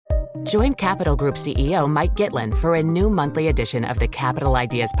Join Capital Group CEO Mike Gitlin for a new monthly edition of the Capital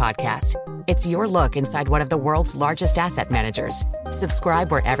Ideas Podcast. It's your look inside one of the world's largest asset managers.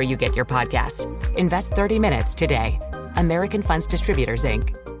 Subscribe wherever you get your podcasts. Invest 30 minutes today. American Funds Distributors,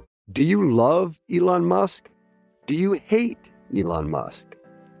 Inc. Do you love Elon Musk? Do you hate Elon Musk?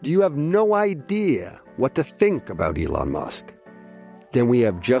 Do you have no idea what to think about Elon Musk? Then we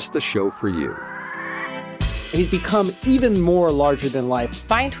have just the show for you. He's become even more larger than life.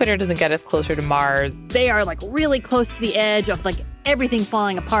 Buying Twitter doesn't get us closer to Mars. They are like really close to the edge of like everything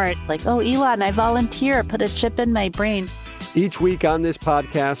falling apart. Like, oh, Elon, I volunteer. Put a chip in my brain. Each week on this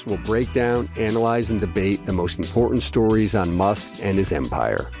podcast, we'll break down, analyze, and debate the most important stories on Musk and his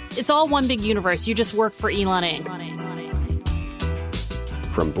empire. It's all one big universe. You just work for Elon Inc.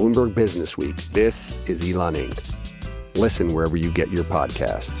 From Bloomberg Businessweek, this is Elon Inc. Listen wherever you get your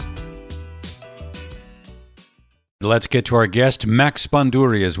podcasts. Let's get to our guest. Max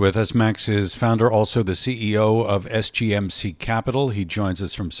Bondurri is with us. Max is founder, also the CEO of SGMC Capital. He joins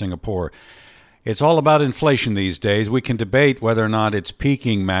us from Singapore. It's all about inflation these days. We can debate whether or not it's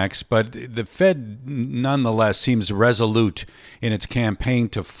peaking, Max, but the Fed nonetheless seems resolute in its campaign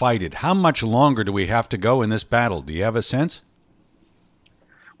to fight it. How much longer do we have to go in this battle? Do you have a sense?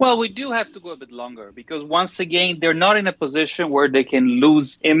 Well, we do have to go a bit longer because once again, they're not in a position where they can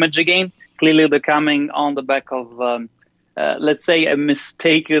lose image again. Clearly, they're coming on the back of, let's say, a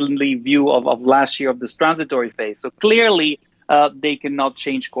mistakenly view of last year of this transitory phase. So clearly, they cannot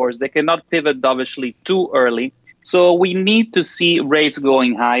change course. They cannot pivot dovishly too early. So we need to see rates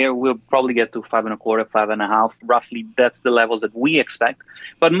going higher. We'll probably get to 5.25, 5.5. Roughly, that's the levels that we expect.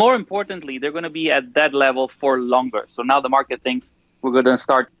 But more importantly, they're going to be at that level for longer. So now the market thinks we're going to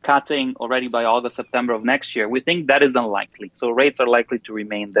start cutting already by August, September of next year. We think that is unlikely. So rates are likely to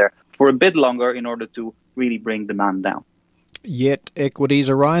remain there for a bit longer in order to really bring demand down. Yet equities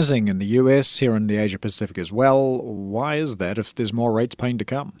are rising in the US, here in the Asia Pacific as well. Why is that if there's more rates pain to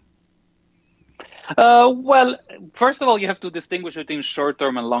come? Well, first of all, you have to distinguish between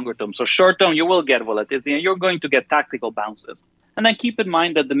short-term and longer-term. So short-term, you will get volatility and you're going to get tactical bounces. And then keep in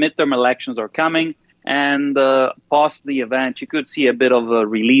mind that the midterm elections are coming. And post the event, you could see a bit of a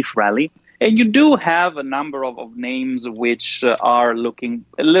relief rally. And you do have a number of names which are looking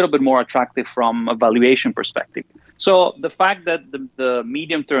a little bit more attractive from a valuation perspective. So the fact that the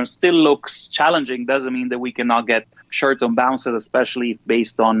medium term still looks challenging doesn't mean that we cannot get short-term bounces, especially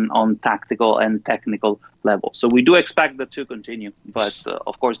based on tactical and technical levels. So we do expect that to continue, but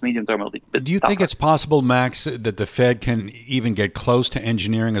of course, medium term will be a bit Do you think it's possible, Max, that the Fed can even get close to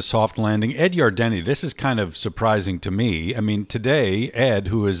engineering a soft landing? Ed Yardeni, this is kind of surprising to me. I mean, today, Ed,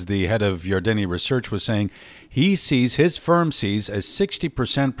 who is the head of Yardeni Research, was saying his firm sees a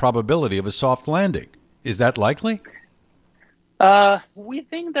 60% probability of a soft landing. Is that likely? We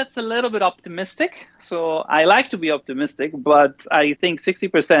think that's a little bit optimistic. So I like to be optimistic, but I think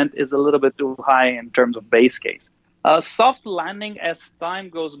 60% is a little bit too high in terms of base case. Soft landing, as time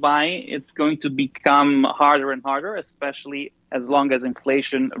goes by, it's going to become harder and harder, especially as long as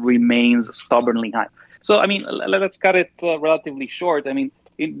inflation remains stubbornly high. So, I mean, let's cut it relatively short. I mean,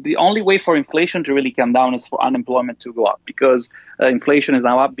 the only way for inflation to really come down is for unemployment to go up, because inflation is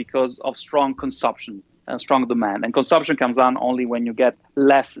now up because of strong consumption. Strong demand. And consumption comes down only when you get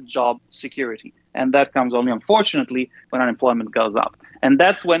less job security. And that comes only, unfortunately, when unemployment goes up. And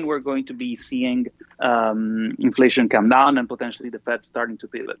that's when we're going to be seeing inflation come down and potentially the Fed starting to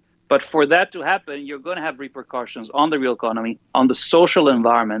pivot. But for that to happen, you're going to have repercussions on the real economy, on the social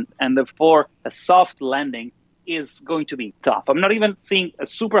environment, and therefore a soft landing is going to be tough. I'm not even seeing a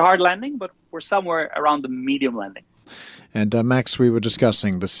super hard landing, but we're somewhere around the medium landing. And Max, we were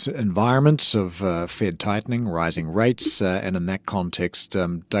discussing this environment of Fed tightening, rising rates, and in that context,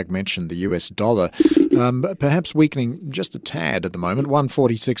 Doug mentioned the US dollar, perhaps weakening just a tad at the moment,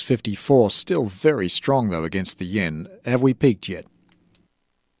 146.54, still very strong, though, against the yen. Have we peaked yet?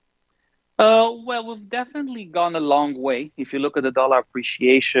 Well, we've definitely gone a long way. If you look at the dollar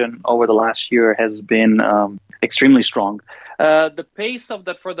appreciation over the last year has been extremely strong. The pace of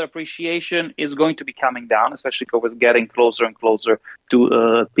that further appreciation is going to be coming down, especially because we're getting closer and closer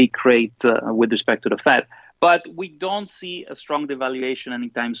to peak rate with respect to the Fed. But we don't see a strong devaluation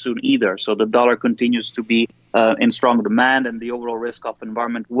anytime soon either. So the dollar continues to be in strong demand, and the overall risk-off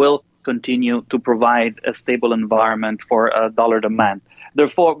environment will continue to provide a stable environment for dollar demand.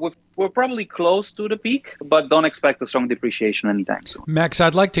 Therefore, we're we're probably close to the peak, but don't expect a strong depreciation anytime soon. Max,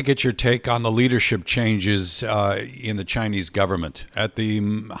 I'd like to get your take on the leadership changes in the Chinese government at the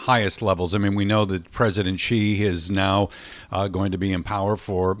highest levels. I mean, we know that President Xi is now going to be in power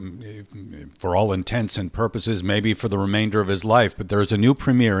for all intents and purposes, maybe for the remainder of his life. But there's a new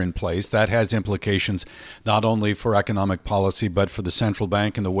premier in place that has implications not only for economic policy, but for the central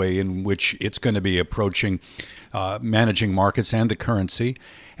bank and the way in which it's going to be approaching managing markets and the currency,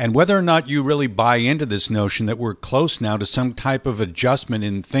 and whether or not you really buy into this notion that we're close now to some type of adjustment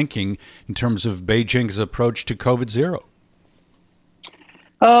in thinking in terms of Beijing's approach to COVID-0.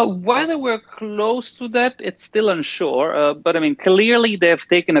 Whether we're close to that, it's still unsure. But I mean, clearly they've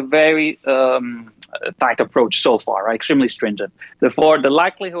taken a very tight approach so far, right? Extremely stringent. Therefore, the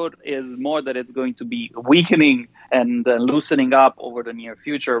likelihood is more that it's going to be weakening and loosening up over the near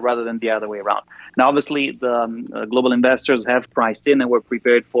future rather than the other way around. Now, obviously, the global investors have priced in and were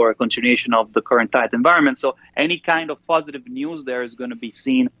prepared for a continuation of the current tight environment. So any kind of positive news there is going to be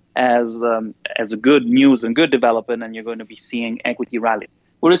seen as a good news and good development, and you're going to be seeing equity rally.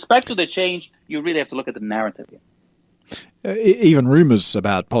 With respect to the change, you really have to look at the narrative here. Even rumours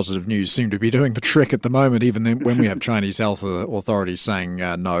about positive news seem to be doing the trick at the moment, even when we have Chinese health authorities saying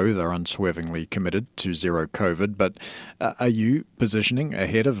no, they're unswervingly committed to zero COVID. But are you positioning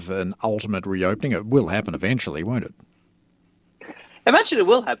ahead of an ultimate reopening? It will happen eventually, won't it? Eventually it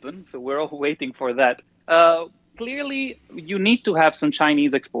will happen, so we're all waiting for that. Clearly, you need to have some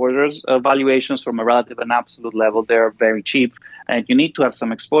Chinese exposures. Valuations from a relative and absolute level, they're very cheap, and you need to have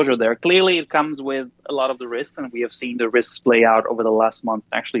some exposure there. Clearly, it comes with a lot of the risks, and we have seen the risks play out over the last month.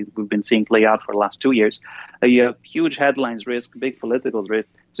 Actually, we've been seeing play out for the last 2 years. You have huge headlines risk, big political risk.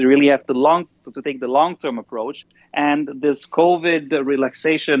 So you really have to take the long-term approach. And this COVID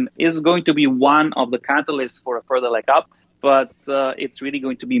relaxation is going to be one of the catalysts for a further leg up, but it's really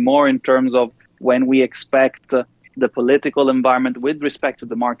going to be more in terms of when we expect the political environment with respect to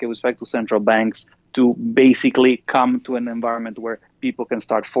the market, with respect to central banks, to basically come to an environment where people can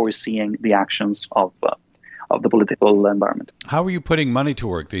start foreseeing the actions of the political environment. How are you putting money to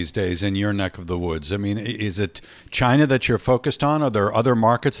work these days in your neck of the woods? I mean, is it China that you're focused on? Are there other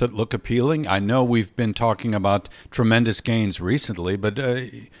markets that look appealing? I know we've been talking about tremendous gains recently, but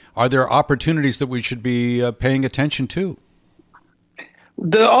are there opportunities that we should be paying attention to?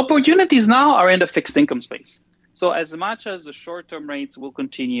 The opportunities now are in the fixed income space. So as much as the short-term rates will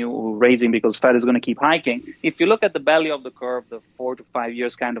continue raising because Fed is going to keep hiking, if you look at the belly of the curve, the 4 to 5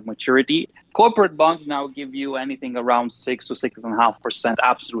 years kind of maturity, corporate bonds now give you anything around 6 to 6.5%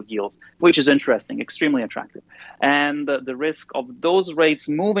 absolute yields, which is interesting, extremely attractive. And the risk of those rates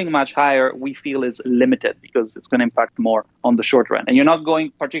moving much higher, we feel, is limited because it's going to impact more on the short run. And you're not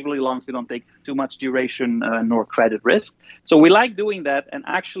going particularly long if you don't take too much duration nor credit risk. So we like doing that. And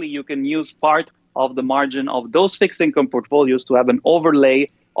actually, you can use part of the margin of those fixed income portfolios to have an overlay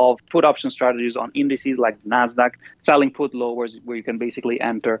of put option strategies on indices like NASDAQ, selling put lowers where you can basically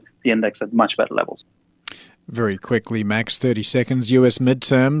enter the index at much better levels. Very quickly, Max, 30 seconds, US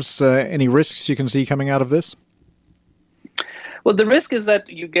midterms. Any risks you can see coming out of this? Well, the risk is that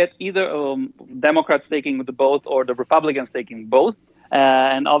you get either Democrats taking the both or the Republicans taking both.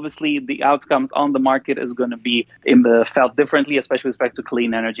 And obviously, the outcomes on the market is going to be felt differently, especially with respect to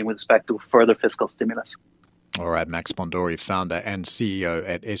clean energy and with respect to further fiscal stimulus. All right, Max Bondurri, founder and CEO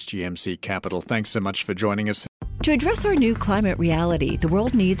at SGMC Capital. Thanks so much for joining us. To address our new climate reality, the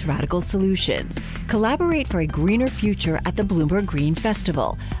world needs radical solutions. Collaborate for a greener future at the Bloomberg Green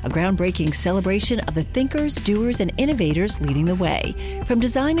Festival, a groundbreaking celebration of the thinkers, doers, and innovators leading the way. From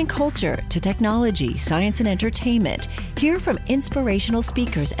design and culture to technology, science, and entertainment, hear from inspirational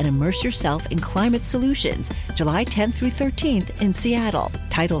speakers and immerse yourself in climate solutions. July 10th through 13th in Seattle.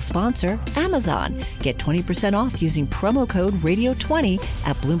 Title sponsor, Amazon. Get 20% off using promo code RADIO20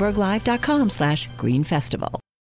 at BloombergLive.com/Green Festival.